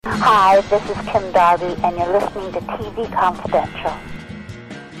Hi, this is Kim Darby, and you're listening to TV Confidential.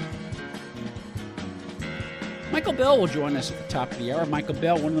 Michael Bell will join us at the top of the hour. Michael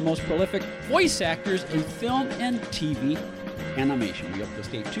Bell, one of the most prolific voice actors in film and TV animation. We hope you'll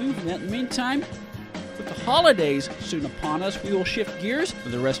stay tuned for that. In the meantime, with the holidays soon upon us, we will shift gears for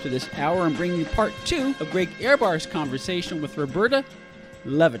the rest of this hour and bring you part 2 of Greg Ehrbar's conversation with Roberta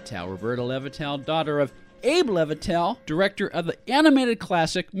Levital. Roberta Levital, daughter of Abe Levital, director of the animated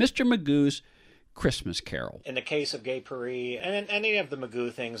classic Mr. Magoo's Christmas Carol. In the case of Gay Paris and any of the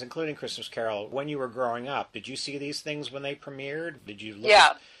Magoo things, including Christmas Carol, when you were growing up, did you see these things when they premiered? Did you look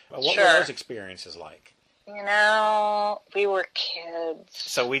what were those experiences like? You know, we were kids.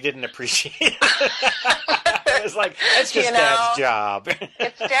 So we didn't appreciate it. It was like, it's just Dad's job.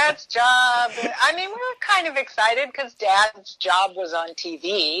 It's Dad's job. I mean, we were kind of excited because Dad's job was on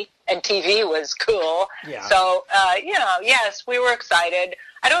TV, and TV was cool. Yeah. So, yes, we were excited.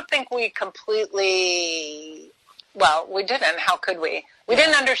 I don't think we completely, we didn't. How could we? We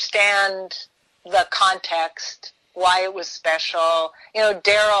didn't understand the context, why it was special. You know,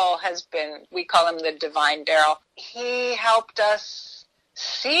 Daryl has been, we call him the Divine Daryl. He helped us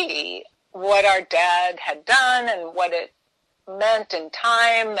see what our dad had done and what it meant in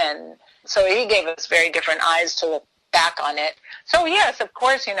time. And so he gave us very different eyes to look back on it. So, yes, of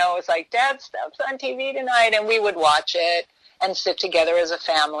course, it was like, Dad's stuff's on TV tonight, and we would watch it and sit together as a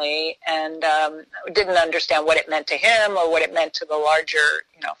family, and didn't understand what it meant to him or what it meant to the larger,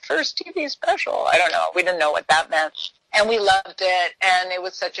 first TV special. I don't know. We didn't know what that meant. And we loved it, and it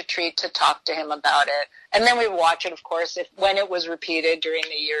was such a treat to talk to him about it. And then we would watch it, of course, when it was repeated during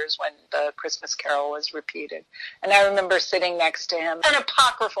the years when the Christmas Carol was repeated. And I remember sitting next to him, an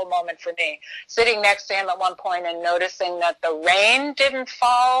apocryphal moment for me, sitting next to him at one point and noticing that the rain didn't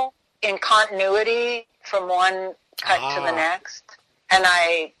fall in continuity from one cut to the next, and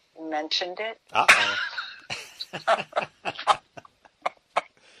I mentioned it.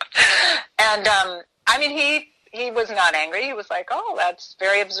 And I mean, he was not angry. He was like, "Oh, that's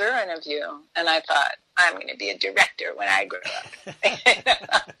very observant of you." And I thought, I'm going to be a director when I grow up,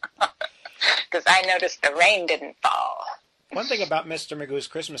 because I noticed the rain didn't fall. One thing about Mr. Magoo's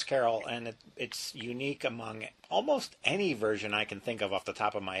Christmas Carol, and it's unique among almost any version I can think of off the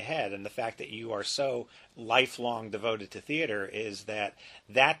top of my head, and the fact that you are so lifelong devoted to theater, is that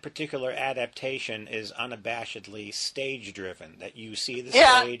particular adaptation is unabashedly stage-driven, that you see the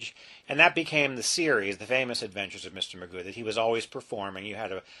stage, and that became the series, The Famous Adventures of Mr. Magoo, that he was always performing. You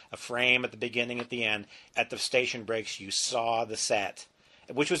had a frame at the beginning, at the end. At the station breaks, you saw the set,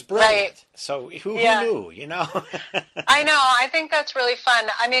 which was brilliant. Right. So who knew, I know. I think that's really fun.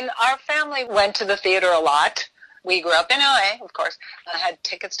 I mean, our family went to the theater a lot. We grew up in L.A., of course. I had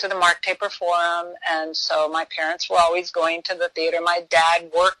tickets to the Mark Taper Forum, and so my parents were always going to the theater. My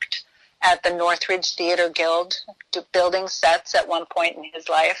dad worked at the Northridge Theater Guild, building sets at one point in his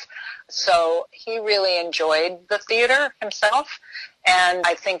life. So he really enjoyed the theater himself, and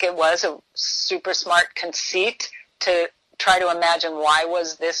I think it was a super smart conceit to try to imagine why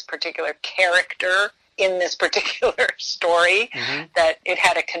was this particular character in this particular story, that it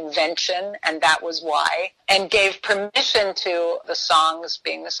had a convention, and that was why, and gave permission to the songs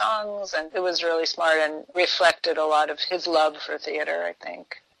being the songs, and it was really smart and reflected a lot of his love for theater, I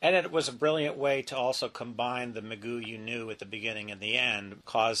think. And it was a brilliant way to also combine the Magoo you knew at the beginning and the end,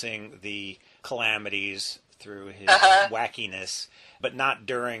 causing the calamities through his wackiness, but not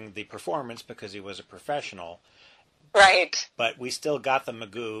during the performance because he was a professional. Right. But we still got the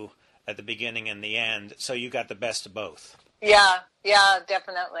Magoo at the beginning and the end, so you got the best of both. Yeah,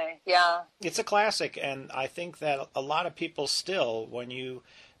 definitely, yeah. It's a classic, and I think that a lot of people still, when you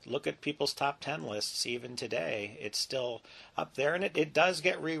look at people's top 10 lists, even today, it's still up there, and it does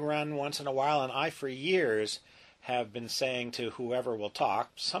get rerun once in a while, and I, for years, have been saying to whoever will talk,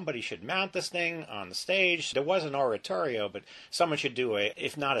 somebody should mount this thing on the stage. There was an oratorio, but someone should do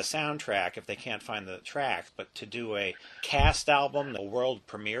if not a soundtrack, if they can't find the track, but to do a cast album, a world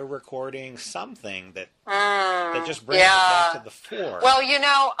premiere recording, something that just brings it back to the fore. Well,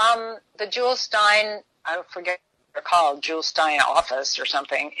 the Jules Stein, I forget what they're called, Jules Stein Office or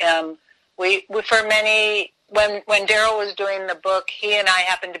something. We for many... When Daryl was doing the book, he and I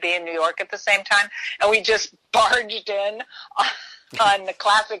happened to be in New York at the same time, and we just barged in on the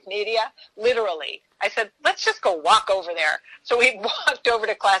Classic Media, literally. I said, let's just go walk over there. So we walked over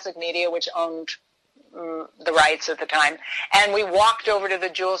to Classic Media, which owned the rights at the time, and we walked over to the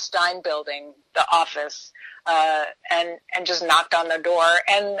Jules Stein building, the office, and just knocked on the door.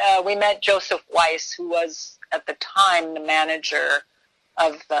 And we met Joseph Weiss, who was at the time the manager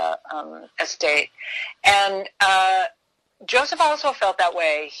of the estate. And Joseph also felt that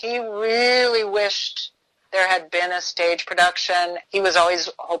way. He really wished there had been a stage production. He was always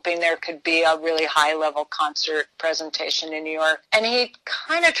hoping there could be a really high-level concert presentation in New York. And he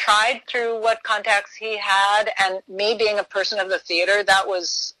kind of tried through what contacts he had. And me being a person of the theater, that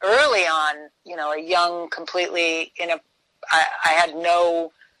was early on, a young, completely I had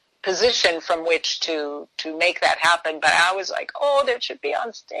no position from which to make that happen. But I was like, oh, there should be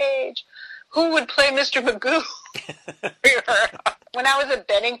on stage. Who would play Mr. Magoo? When I was at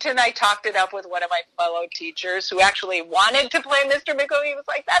Bennington, I talked it up with one of my fellow teachers who actually wanted to play Mr. Magoo. He was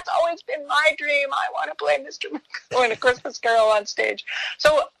like, that's always been my dream. I want to play Mr. Magoo in A Christmas Carol on stage.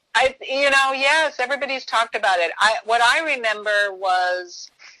 So, yes, everybody's talked about it. What I remember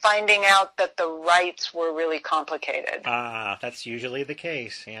was finding out that the rights were really complicated. That's usually the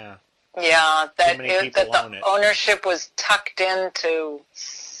case, yeah. Yeah, that the ownership was tucked into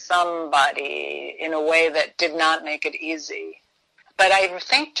somebody in a way that did not make it easy. But I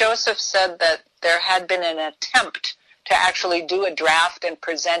think Joseph said that there had been an attempt to actually do a draft and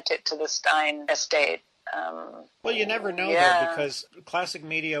present it to the Stein estate. Well, you never know, though, because Classic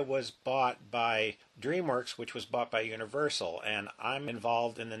Media was bought by DreamWorks, which was bought by Universal, and I'm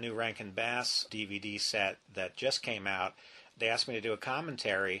involved in the new Rankin Bass DVD set that just came out. They asked me to do a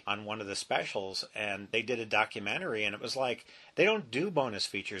commentary on one of the specials, and they did a documentary, and it was like, they don't do bonus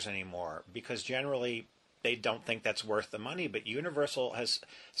features anymore, because generally they don't think that's worth the money, but Universal has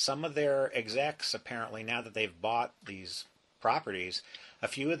some of their execs, apparently, now that they've bought these properties, a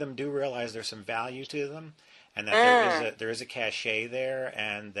few of them do realize there's some value to them, and that there is a cachet there,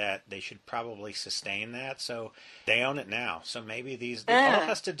 and that they should probably sustain that. So they own it now. So maybe it all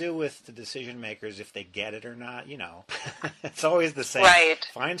has to do with the decision makers, if they get it or not. It's always the same. Right.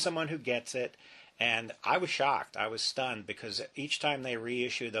 Find someone who gets it. And I was shocked. I was stunned, because each time they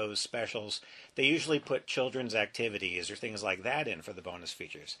reissue those specials, they usually put children's activities or things like that in for the bonus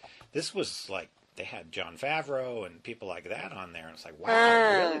features. This was like, they had Jon Favreau and people like that on there. And it's like,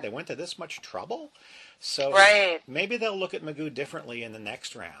 wow, really? They went to this much trouble? So maybe they'll look at Magoo differently in the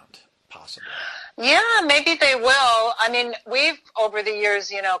next round, possibly. Yeah, maybe they will. I mean, we've, over the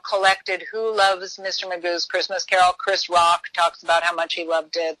years, collected Who Loves Mr. Magoo's Christmas Carol. Chris Rock talks about how much he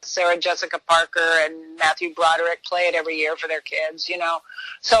loved it. Sarah Jessica Parker and Matthew Broderick play it every year for their kids,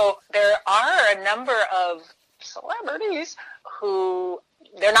 So there are a number of celebrities who,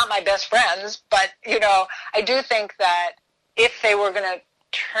 they're not my best friends, but, I do think that if they were going to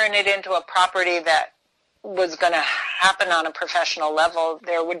turn it into a property that was going to happen on a professional level,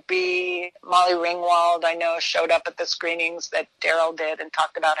 there would be Molly Ringwald, I know, showed up at the screenings that Daryl did and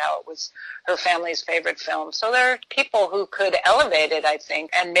talked about how it was her family's favorite film. So there are people who could elevate it, I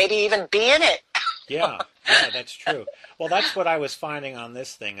think, and maybe even be in it. Yeah, that's true. Well, that's what I was finding on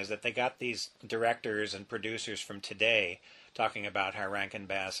this thing, is that they got these directors and producers from today talking about how Rankin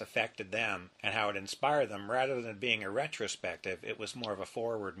Bass affected them and how it inspired them. Rather than being a retrospective, it was more of a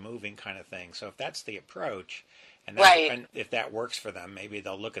forward-moving kind of thing. So if that's the approach, and if that works for them, maybe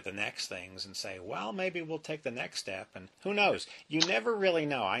they'll look at the next things and say, well, maybe we'll take the next step. And who knows? You never really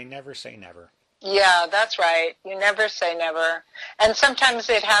know. I never say never. Yeah, that's right. You never say never. And sometimes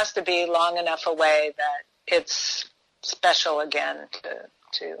it has to be long enough away that it's special again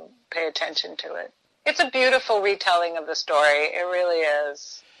to pay attention to it. It's a beautiful retelling of the story. It really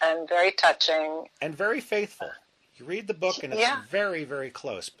is. And very touching. And very faithful. You read the book and it's very, very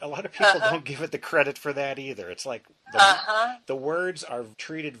close. A lot of people don't give it the credit for that either. It's like the words are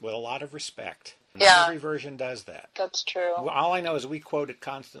treated with a lot of respect. Not every version does that. That's true. All I know is we quote it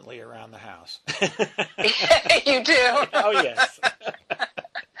constantly around the house. You do? Oh, yes.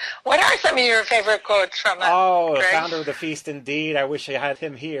 What are some of your favorite quotes from it? Oh, the founder of the feast indeed. I wish I had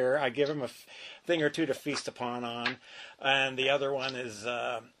him here. I give him a thing or two to feast upon on. And the other one is,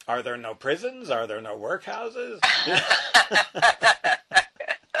 are there no prisons? Are there no workhouses?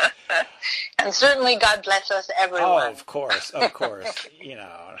 And certainly God bless us, everyone. Oh, of course.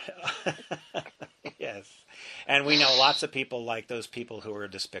 Yes. And we know lots of people like those people who are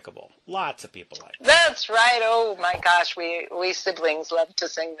despicable. Lots of people like that. That's right. Oh, my gosh. We siblings love to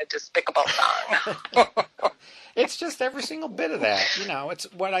sing the Despicable song. It's just every single bit of that. It's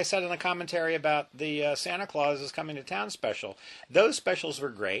what I said in the commentary about the Santa Claus is Coming to Town special. Those specials were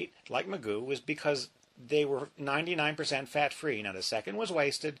great, like Magoo, was because they were 99% fat-free. Now, the second was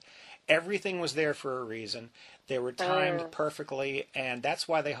wasted. Everything was there for a reason. They were timed perfectly, and that's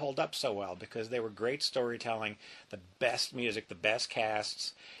why they hold up so well, because they were great storytelling, the best music, the best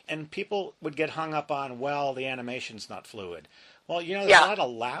casts, and people would get hung up on, well, the animation's not fluid. Well, there's a lot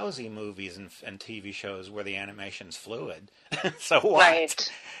of lousy movies and TV shows where the animation's fluid. So what? Right.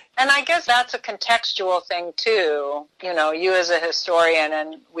 And I guess that's a contextual thing, too. You as a historian,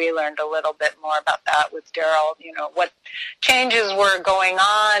 and we learned a little bit more about that with Daryl, what changes were going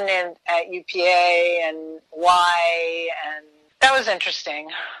on at UPA and why, and that was interesting.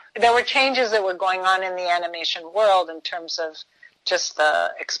 There were changes that were going on in the animation world in terms of just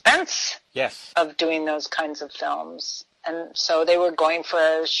the expense of doing those kinds of films. And so they were going for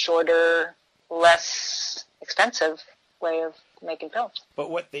a shorter, less expensive way of making films. But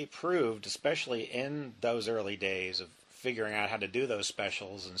what they proved, especially in those early days of figuring out how to do those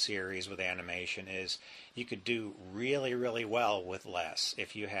specials and series with animation, is you could do really, really well with less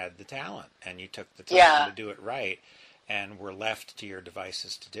if you had the talent and you took the time to do it right and were left to your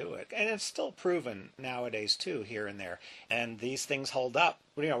devices to do it. And it's still proven nowadays, too, here and there. And these things hold up.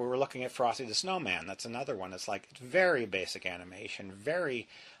 We were looking at Frosty the Snowman. That's another one. It's very basic animation, very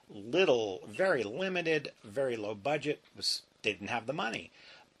little, very limited, very low budget. Didn't have the money.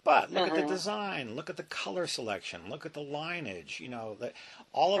 But look at the design, look at the color selection, look at the lineage,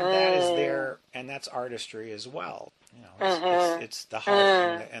 all of that is there, and that's artistry as well. It's the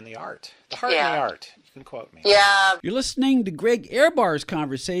heart and the art. The heart and the art. You can quote me. Yeah. You're listening to Greg Ehrbar's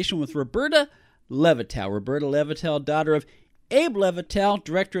conversation with Roberta Levital. Roberta Levital, daughter of Abe Levital,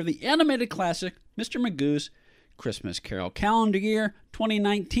 director of the animated classic Mr. Magoo's Christmas Carol. Calendar year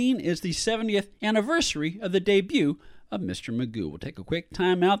 2019 is the 70th anniversary of the debut of Mr. Magoo. We'll take a quick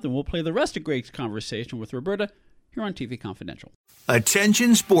time out, then we'll play the rest of Greg's conversation with Roberta here on TV Confidential.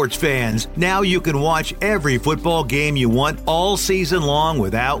 Attention sports fans, now you can watch every football game you want all season long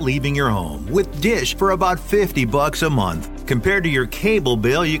without leaving your home with Dish for about $50 a month. Compared to your cable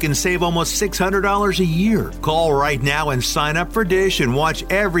bill, you can save almost $600 a year. Call right now and sign up for Dish and watch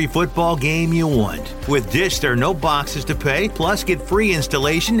every football game you want. With Dish, there are no boxes to pay, plus get free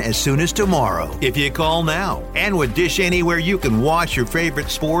installation as soon as tomorrow if you call now. And with Dish Anywhere, you can watch your favorite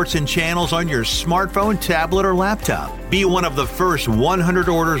sports and channels on your smartphone, tablet, or laptop. Be one of the first 100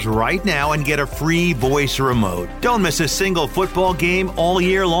 orders right now and get a free voice remote. Don't miss a single football game all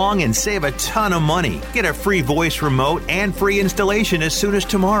year long and save a ton of money. Get a free voice remote and free installation as soon as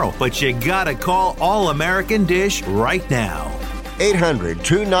tomorrow. But you gotta call All American Dish right now.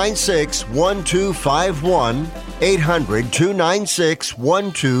 800-296-1251.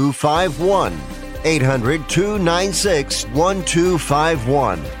 800-296-1251.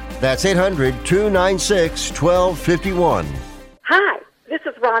 800-296-1251. That's 800-296-1251. Hi, this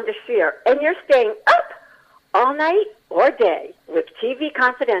is Rhonda Shear, and you're staying up all night or day with TV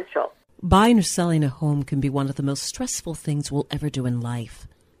Confidential. Buying or selling a home can be one of the most stressful things we'll ever do in life,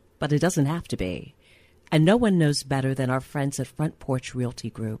 but it doesn't have to be. And no one knows better than our friends at Front Porch Realty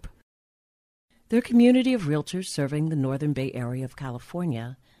Group. They're a community of realtors serving the Northern Bay Area of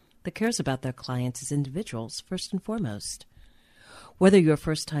California that cares about their clients as individuals first and foremost. Whether you're a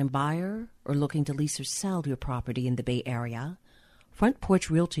first-time buyer or looking to lease or sell your property in the Bay Area, Front Porch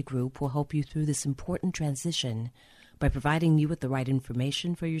Realty Group will help you through this important transition by providing you with the right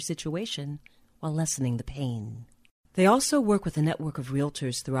information for your situation while lessening the pain. They also work with a network of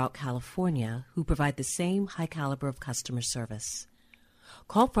realtors throughout California who provide the same high caliber of customer service.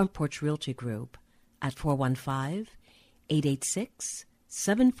 Call Front Porch Realty Group at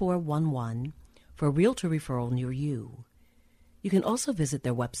 415-886-7411 for a realtor referral near you. You can also visit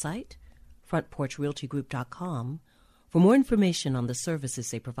their website, frontporchrealtygroup.com, for more information on the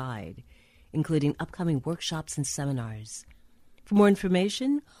services they provide, including upcoming workshops and seminars. For more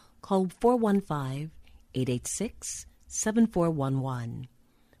information, call 415-886-7411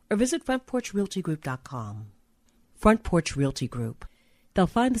 or visit frontporchrealtygroup.com. Front Porch Realty Group. They'll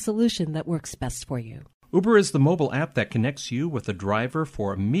find the solution that works best for you. Uber is the mobile app that connects you with a driver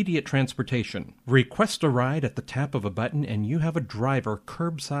for immediate transportation. Request a ride at the tap of a button and you have a driver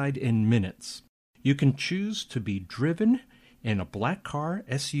curbside in minutes. You can choose to be driven in a black car,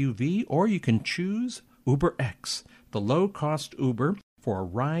 SUV, or you can choose UberX, the low-cost Uber for a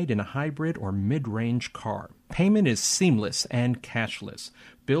ride in a hybrid or mid-range car. Payment is seamless and cashless,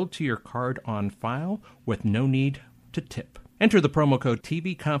 billed to your card on file with no need to tip. Enter the promo code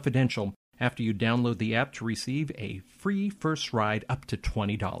TV Confidential after you download the app to receive a free first ride up to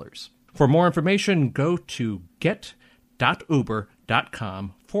 $20. For more information, go to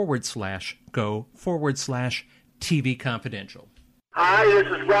get.uber.com/go/TV Confidential. Hi, this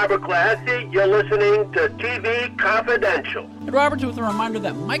is Robert Classy. You're listening to TV Confidential. And Robert, with a reminder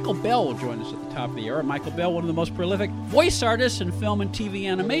that Michael Bell will join us at the top of the hour. Michael Bell, one of the most prolific voice artists in film and TV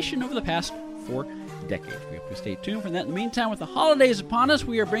animation over the past 4 decades. We hope you stay tuned for that. In the meantime, with the holidays upon us,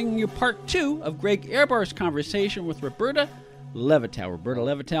 we are bringing you part 2 of Greg Ehrbar's conversation with Roberta Levitow. Roberta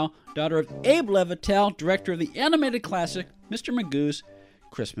Levitow, daughter of Abe Levitow, director of the animated classic Mr. Magoo's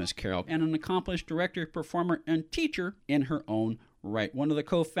Christmas Carol, and an accomplished director, performer, and teacher in her own right. One of the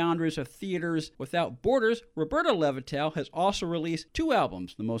co-founders of Theaters Without Borders, Roberta Levitow has also released 2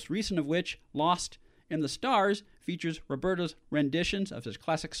 albums, the most recent of which, Lost in the Stars, features Roberta's renditions of such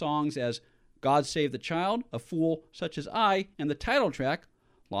classic songs as God Save the Child, A Fool Such as I, and the title track,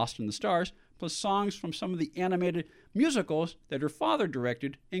 Lost in the Stars, plus songs from some of the animated musicals that her father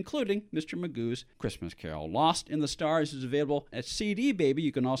directed, including Mr. Magoo's Christmas Carol. Lost in the Stars is available at CD Baby.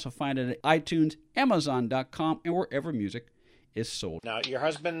 You can also find it at iTunes, Amazon.com, and wherever music is sold. Now, your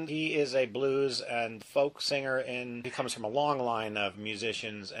husband, he is a blues and folk singer, and he comes from a long line of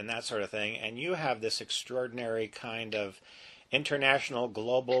musicians and that sort of thing, and you have this extraordinary kind of international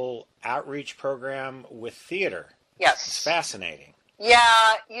global outreach program with theater. Yes. It's fascinating.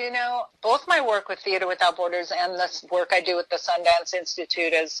 Yeah, both my work with Theater Without Borders and this work I do with the Sundance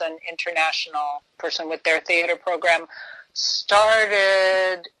Institute as an international person with their theater program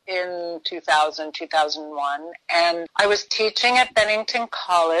started in 2000, 2001. And I was teaching at Bennington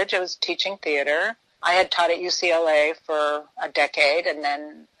College. I was teaching theater. I had taught at UCLA for a decade, and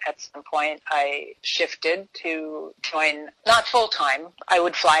then at some point I shifted to join, not full-time. I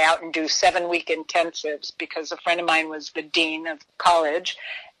would fly out and do 7-week intensives because a friend of mine was the dean of college,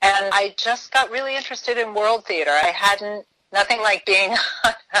 and I just got really interested in world theater. Nothing like being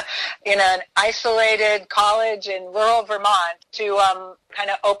in an isolated college in rural Vermont to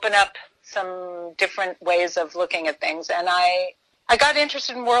kind of open up some different ways of looking at things, and I got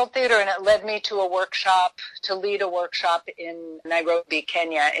interested in world theater, and it led me to to lead a workshop in Nairobi,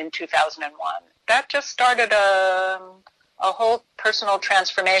 Kenya in 2001. That just started a whole personal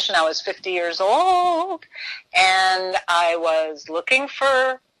transformation. I was 50 years old, and I was looking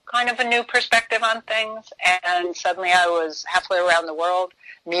for kind of a new perspective on things, and suddenly I was halfway around the world,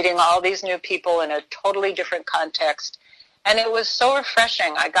 meeting all these new people in a totally different context, and it was so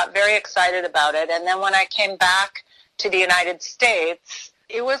refreshing. I got very excited about it, and then when I came back to the United States,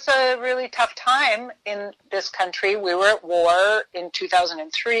 it was a really tough time in this country. We were at war in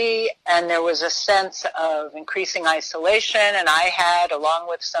 2003, and there was a sense of increasing isolation, and I had, along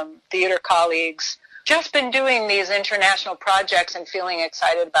with some theater colleagues, just been doing these international projects and feeling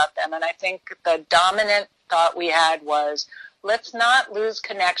excited about them. And I think the dominant thought we had was, let's not lose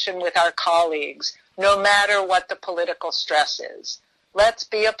connection with our colleagues, no matter what the political stress is. Let's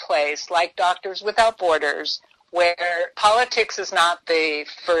be a place like Doctors Without Borders, where politics is not the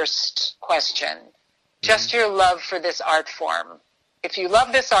first question, just your love for this art form. If you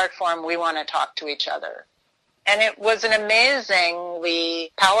love this art form, we want to talk to each other. And it was an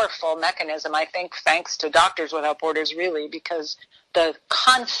amazingly powerful mechanism, I think, thanks to Doctors Without Borders, really, because the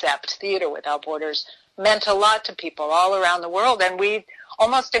concept, Theater Without Borders, meant a lot to people all around the world. And we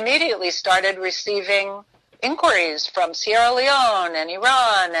almost immediately started receiving inquiries from Sierra Leone and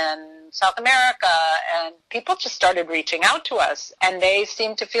Iran and South America, and people just started reaching out to us, and they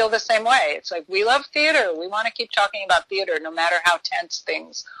seemed to feel the same way. It's like, we love theater. We want to keep talking about theater no matter how tense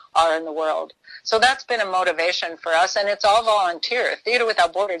things are in the world. So that's been a motivation for us, and it's all volunteer. Theater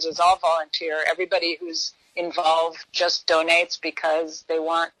Without Borders is all volunteer. Everybody who's involved just donates because they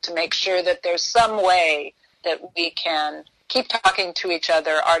want to make sure that there's some way that we can keep talking to each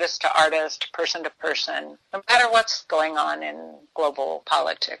other, artist to artist, person to person, no matter what's going on in global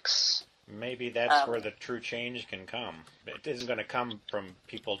politics. Maybe that's where the true change can come. It isn't going to come from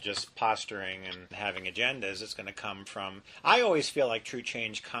people just posturing and having agendas. It's going to come from... I always feel like true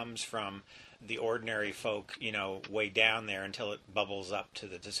change comes from the ordinary folk, way down there until it bubbles up to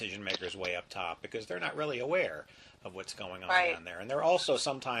the decision makers way up top, because they're not really aware of what's going on down there. And they're also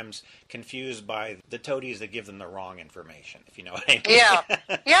sometimes confused by the toadies that give them the wrong information, if you know what I mean.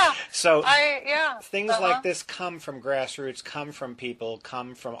 Yeah. So things like this come from grassroots, come from people,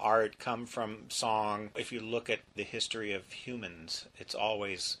 come from art, come from song. If you look at the history of humans, it's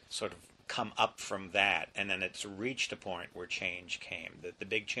always sort of come up from that, and then it's reached a point where change came. The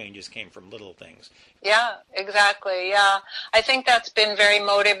big changes came from little things. Yeah, exactly, yeah. I think that's been very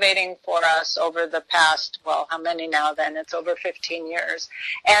motivating for us over the past, how many now then? It's over 15 years.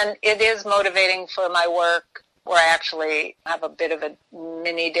 And it is motivating for my work, where I actually have a bit of a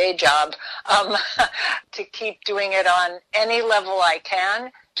mini day job, to keep doing it on any level I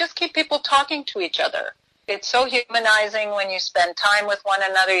can. Just keep people talking to each other. It's so humanizing when you spend time with one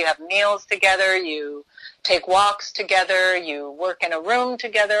another. You have meals together, you take walks together, you work in a room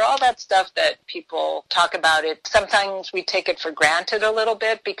together, all that stuff that people talk about. It sometimes we take it for granted a little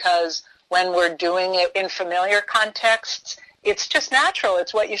bit, because when we're doing it in familiar contexts, it's just natural.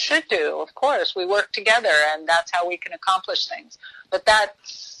 It's what you should do. Of course, we work together, and that's how we can accomplish things. But that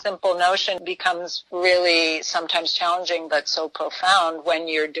simple notion becomes really sometimes challenging, but so profound when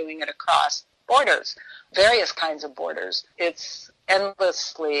you're doing it across borders, various kinds of borders. It's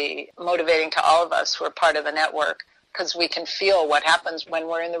endlessly motivating to all of us who are part of the network, because we can feel what happens when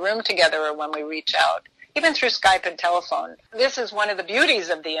we're in the room together or when we reach out, even through Skype and telephone. This is one of the beauties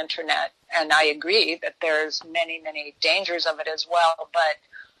of the Internet, and I agree that there's many, many dangers of it as well, but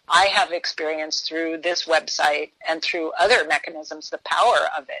I have experienced through this website and through other mechanisms the power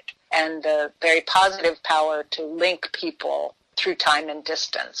of it, and the very positive power to link people through time and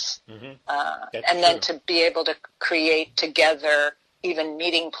distance, and then to be able to create together even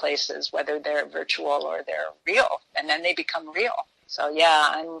meeting places, whether they're virtual or they're real, and then they become real. So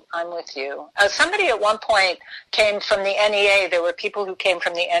yeah, I'm with you. Somebody at one point came from the NEA. There were people who came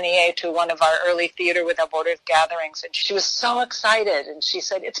from the NEA to one of our early Theater Without Borders gatherings, and she was so excited, and she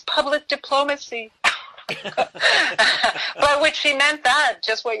said, "It's public diplomacy." By which she meant that,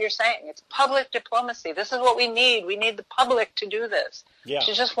 just what you're saying. It's public diplomacy. This is what we need. We need the public to do this.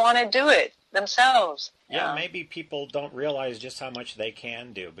 To just want to do it themselves. Yeah, maybe people don't realize just how much they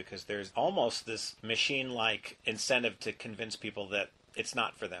can do, because there's almost this machine-like incentive to convince people that it's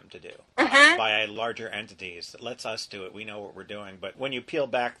not for them to do by larger entities. That lets us do it. We know what we're doing. But when you peel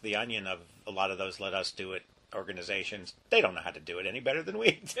back the onion of a lot of those let us do it organizations, they don't know how to do it any better than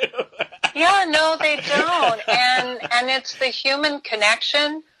we do. Yeah, no, they don't. And it's the human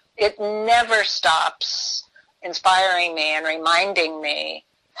connection. It never stops inspiring me and reminding me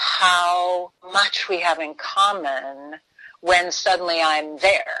how much we have in common when suddenly I'm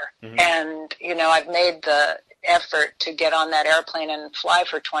there. And, you know, I've made the effort to get on that airplane and fly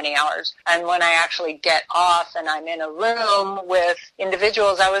for 20 hours. And when I actually get off and I'm in a room with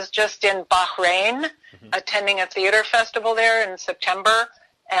individuals, I was just in Bahrain attending a theater festival there in September,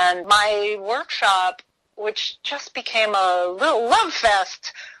 and my workshop, which just became a little love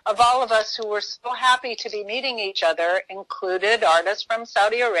fest of all of us who were so happy to be meeting each other, included artists from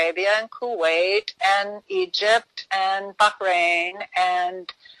Saudi Arabia and Kuwait and Egypt and Bahrain,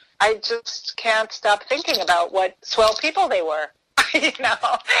 and I just can't stop thinking about what swell people they were, you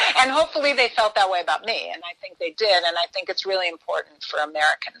know, and hopefully they felt that way about me, and I think they did, and I think it's really important for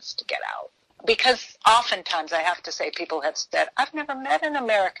Americans to get out. Because oftentimes, I have to say, people have said, I've never met an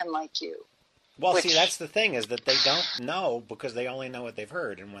American like you. Well, see, that's the thing, is that they don't know because they only know what they've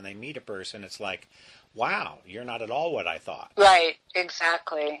heard. And when they meet a person, it's like, wow, you're not at all what I thought. Right,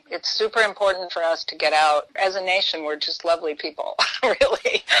 exactly. It's super important for us to get out. As a nation, we're just lovely people,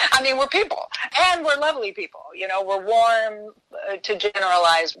 really. I mean, we're people, and we're lovely people. You know, we're warm, to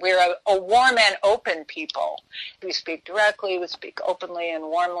generalize. We're a warm and open people. We speak directly, we speak openly and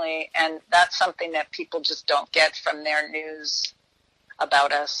warmly, and that's something that people just don't get from their news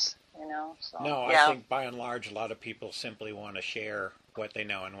about us. You know, so, no, yeah. I think by and large, a lot of people simply want to share what they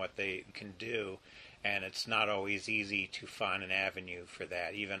know and what they can do, and it's not always easy to find an avenue for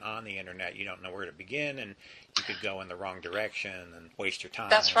that. Even on the Internet, you don't know where to begin, and you could go in the wrong direction and waste your time.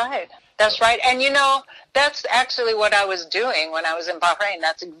 That's right. That's right. And, you know, that's actually what I was doing when I was in Bahrain.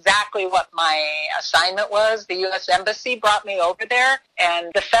 That's exactly what my assignment was. The U.S. Embassy brought me over there,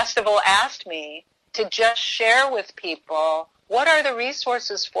 and the festival asked me to just share with people what are the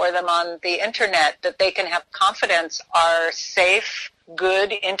resources for them on the Internet that they can have confidence are safe,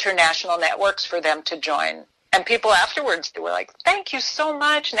 good international networks for them to join. And people afterwards, they were like, thank you so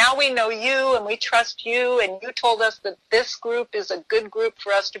much. Now we know you and we trust you, and you told us that this group is a good group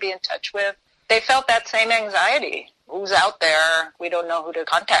for us to be in touch with. They felt that same anxiety. Who's out there? We don't know who to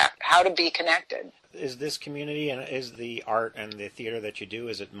contact, how to be connected. Is this community and is the art and the theater that you do,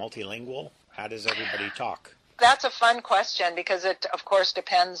 is it multilingual? How does everybody talk? That's a fun question because it, of course,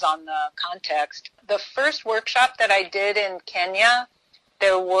 depends on the context. The first workshop that I did in Kenya,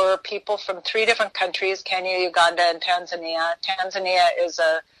 there were people from 3 different countries, Kenya, Uganda, and Tanzania. Tanzania is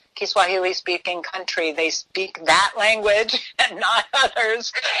a Kiswahili-speaking country. They speak that language and not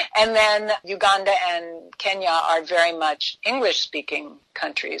others. And then Uganda and Kenya are very much English-speaking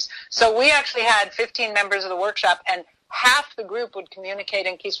countries. So we actually had 15 members of the workshop, and half the group would communicate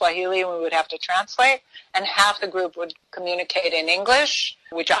in Kiswahili, and we would have to translate, and half the group would communicate in English,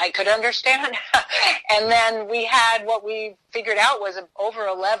 which I could understand. And then we had what we figured out was over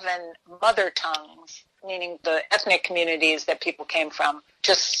 11 mother tongues, meaning the ethnic communities that people came from,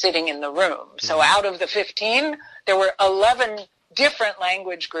 just sitting in the room. So out of the 15, there were 11 different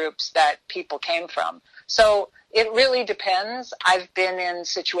language groups that people came from. So it really depends. I've been in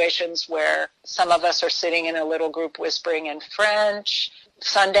situations where some of us are sitting in a little group whispering in French.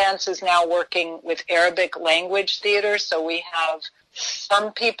 Sundance is now working with Arabic language theater, so we have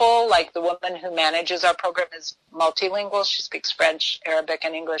some people, like the woman who manages our program is multilingual. She speaks French, Arabic,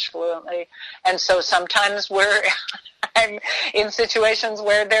 and English fluently. And so sometimes I'm in situations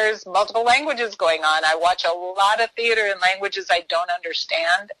where there's multiple languages going on. I watch a lot of theater in languages I don't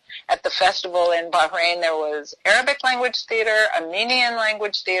understand. At the festival in Bahrain, there was Arabic language theater, Armenian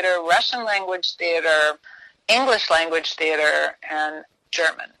language theater, Russian language theater, English language theater, and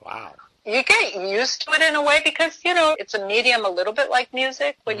German. Wow. You get used to it in a way because, it's a medium a little bit like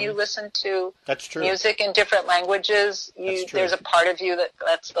music. When you listen to music in different languages, there's a part of you that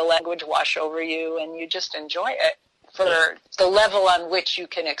lets the language wash over you, and you just enjoy it for the level on which you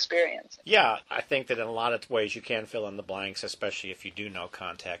can experience it. Yeah, I think that in a lot of ways you can fill in the blanks, especially if you do know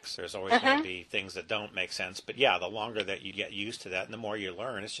context. There's always going to be things that don't make sense. But yeah, the longer that you get used to that and the more you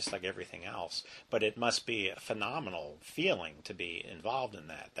learn, it's just like everything else. But it must be a phenomenal feeling to be involved in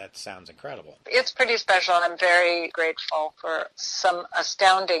that. That sounds incredible. It's pretty special. I'm very grateful for some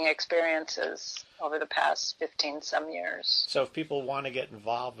astounding experiences over the past 15-some years. So if people want to get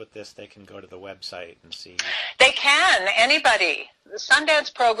involved with this, they can go to the website and see. They can, anybody. The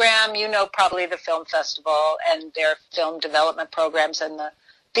Sundance program, probably the film festival and their film development programs, and the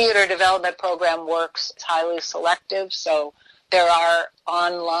theater development program works. It's highly selective, so there are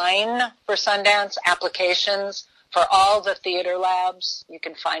online for Sundance applications for all the theater labs. You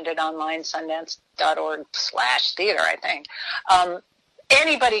can find it online, sundance.org/theater, I think.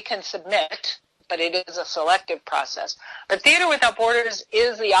 Anybody can submit, but it is a selective process. But Theater Without Borders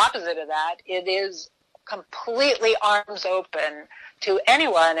is the opposite of that. It is completely arms open to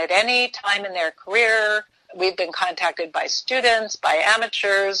anyone at any time in their career. We've been contacted by students, by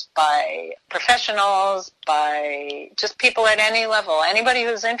amateurs, by professionals, by just people at any level. Anybody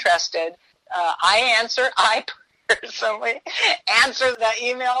who's interested, I personally answer the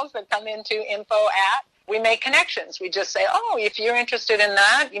emails that come into info@. We make connections. We just say, if you're interested in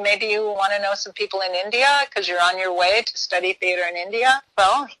that, maybe you want to know some people in India because you're on your way to study theater in India.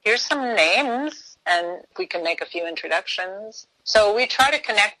 Well, here's some names, and we can make a few introductions. So we try to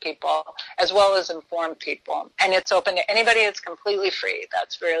connect people as well as inform people. And it's open to anybody. It's completely free.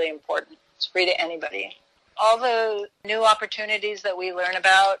 That's really important. It's free to anybody. All the new opportunities that we learn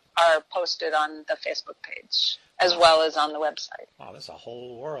about are posted on the Facebook page, as well as on the website. Wow, there's a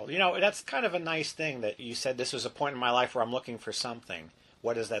whole world. That's kind of a nice thing that you said this was a point in my life where I'm looking for something.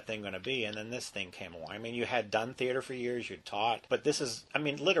 What is that thing going to be? And then this thing came along. I mean, you had done theater for years, you'd taught, but this is,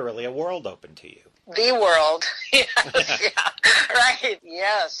 literally a world open to you. The world. Yes, yeah, right,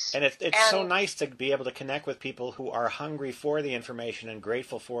 yes. And it's so nice to be able to connect with people who are hungry for the information and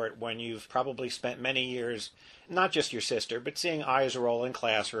grateful for it when you've probably spent many years, not just your sister, but seeing eyes roll in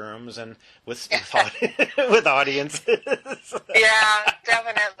classrooms and with audiences. Yeah,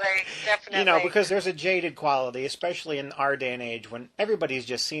 definitely. Because there's a jaded quality, especially in our day and age when everybody's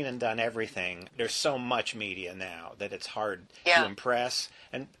just seen and done everything. There's so much media now that it's hard to impress,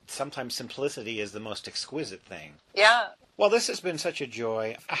 and sometimes simplicity is the most exquisite thing. Yeah. Well, this has been such a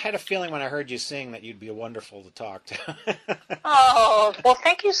joy. I had a feeling when I heard you sing that you'd be wonderful to talk to. Oh, well,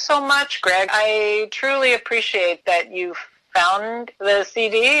 thank you so much, Greg. I truly appreciate that you found the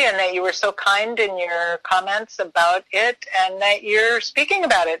CD and that you were so kind in your comments about it and that you're speaking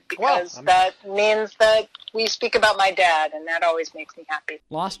about it, because that means that we speak about my dad, and that always makes me happy.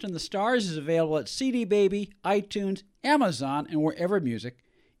 Lost in the Stars is available at CD Baby, iTunes, Amazon, and wherever music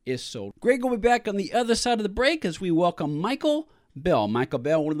is sold. Greg will be back on the other side of the break as we welcome Michael Bell. Michael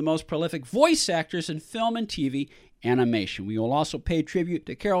Bell, one of the most prolific voice actors in film and TV animation. We will also pay tribute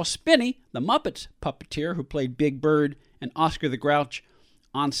to Carol Spinney, the Muppets puppeteer who played Big Bird and Oscar the Grouch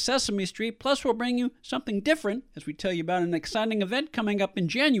on Sesame Street. Plus, we'll bring you something different as we tell you about an exciting event coming up in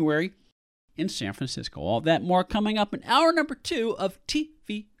January in San Francisco. All that more coming up in hour number 2 of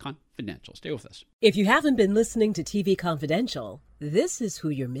TV Confidential. Stay with us. If you haven't been listening to TV Confidential, this is who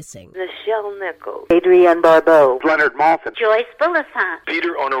you're missing. Michelle Nichols, Adrienne Barbeau, Leonard Maltin, Joyce Bullisan,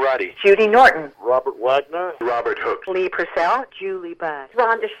 Peter Onorati, Judy Norton, Robert Wagner, Robert Hooks, Lee Purcell, Julie Bass,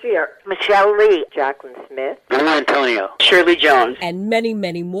 Rhonda Shear, Michelle Lee, Jacqueline Smith, Lou Antonio, Shirley Jones, and many,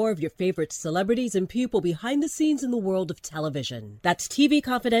 many more of your favorite celebrities and people behind the scenes in the world of television. That's TV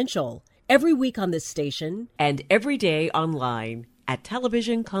Confidential, every week on this station and every day online at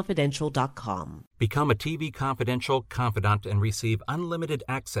televisionconfidential.com. Become a TV Confidential confidant and receive unlimited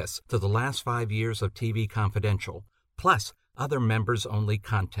access to the last 5 years of TV Confidential, plus other members-only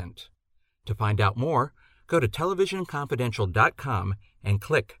content. To find out more, go to televisionconfidential.com and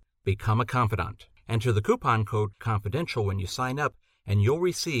click Become a Confidant. Enter the coupon code CONFIDENTIAL when you sign up, and you'll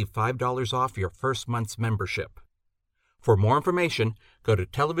receive $5 off your first month's membership. For more information, go to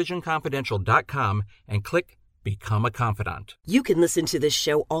televisionconfidential.com and click Become a Confidant. You can listen to this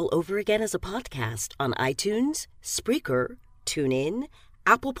show all over again as a podcast on iTunes, Spreaker, TuneIn,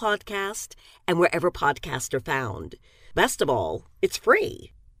 Apple Podcast, and wherever podcasts are found. Best of all, it's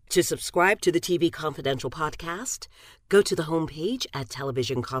free. To subscribe to the TV Confidential podcast, go to the homepage at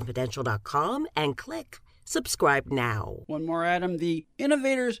televisionconfidential.com and click Subscribe Now. One more item. The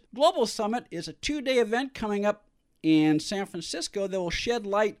Innovators Global Summit is a 2-day event coming up in San Francisco that will shed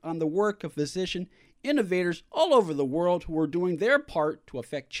light on the work of physician innovators all over the world who are doing their part to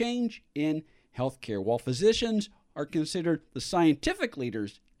affect change in healthcare. While physicians are considered the scientific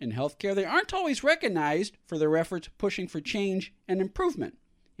leaders in healthcare, they aren't always recognized for their efforts pushing for change and improvement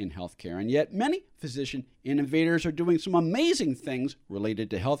in healthcare. And yet many physician innovators are doing some amazing things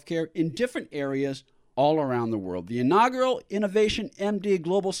related to healthcare in different areas all around the world. The inaugural Innovation MD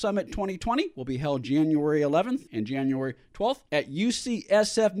Global Summit 2020 will be held January 11th and January 12th at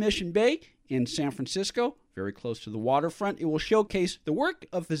UCSF Mission Bay in San Francisco, very close to the waterfront. It will showcase the work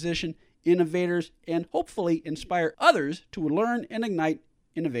of physician innovators and hopefully inspire others to learn and ignite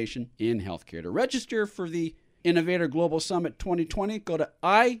innovation in healthcare. To register for the Innovator Global Summit 2020, go to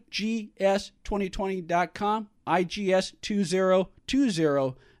IGS2020.com,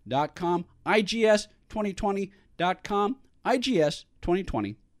 IGS2020.com, IGS2020.com,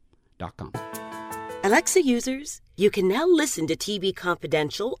 IGS2020.com. Alexa users, you can now listen to TV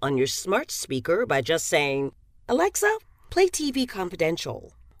Confidential on your smart speaker by just saying, Alexa, play TV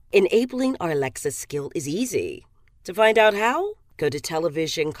Confidential. Enabling our Alexa skill is easy. To find out how, go to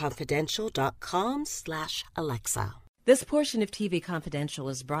televisionconfidential.com/Alexa. This portion of TV Confidential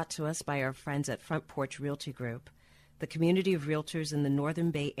is brought to us by our friends at Front Porch Realty Group, the community of realtors in the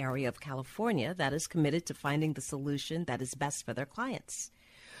Northern Bay Area of California that is committed to finding the solution that is best for their clients.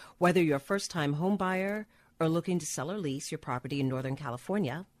 Whether you're a first-time home buyer or looking to sell or lease your property in Northern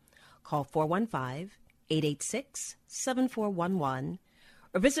California, call 415-886-7411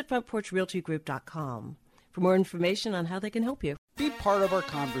 or visit frontporchrealtygroup.com for more information on how they can help you. Be part of our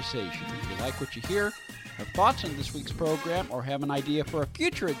conversation. If you like what you hear, have thoughts on this week's program, or have an idea for a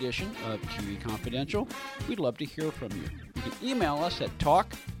future edition of TV Confidential, we'd love to hear from you. You can email us at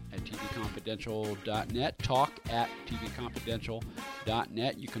talk@tvconfidential.net,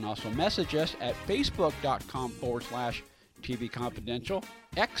 talk@tvconfidential.net. You can also message us at facebook.com/tvconfidential,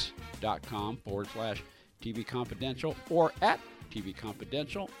 x.com/tvconfidential, or at TV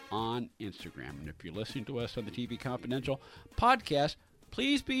Confidential on Instagram. And if you're listening to us on the TV Confidential podcast,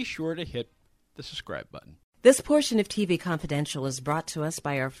 please be sure to hit the subscribe button. This portion of TV Confidential is brought to us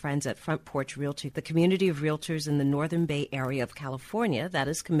by our friends at Front Porch Realty, the community of realtors in the Northern Bay Area of California that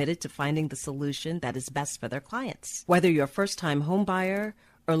is committed to finding the solution that is best for their clients. Whether you're a first-time home buyer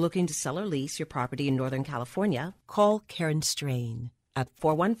or looking to sell or lease your property in Northern California, call Karen Strain at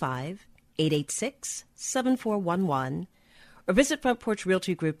 415-886-7411 or visit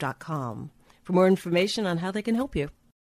frontporchrealtygroup.com for more information on how they can help you.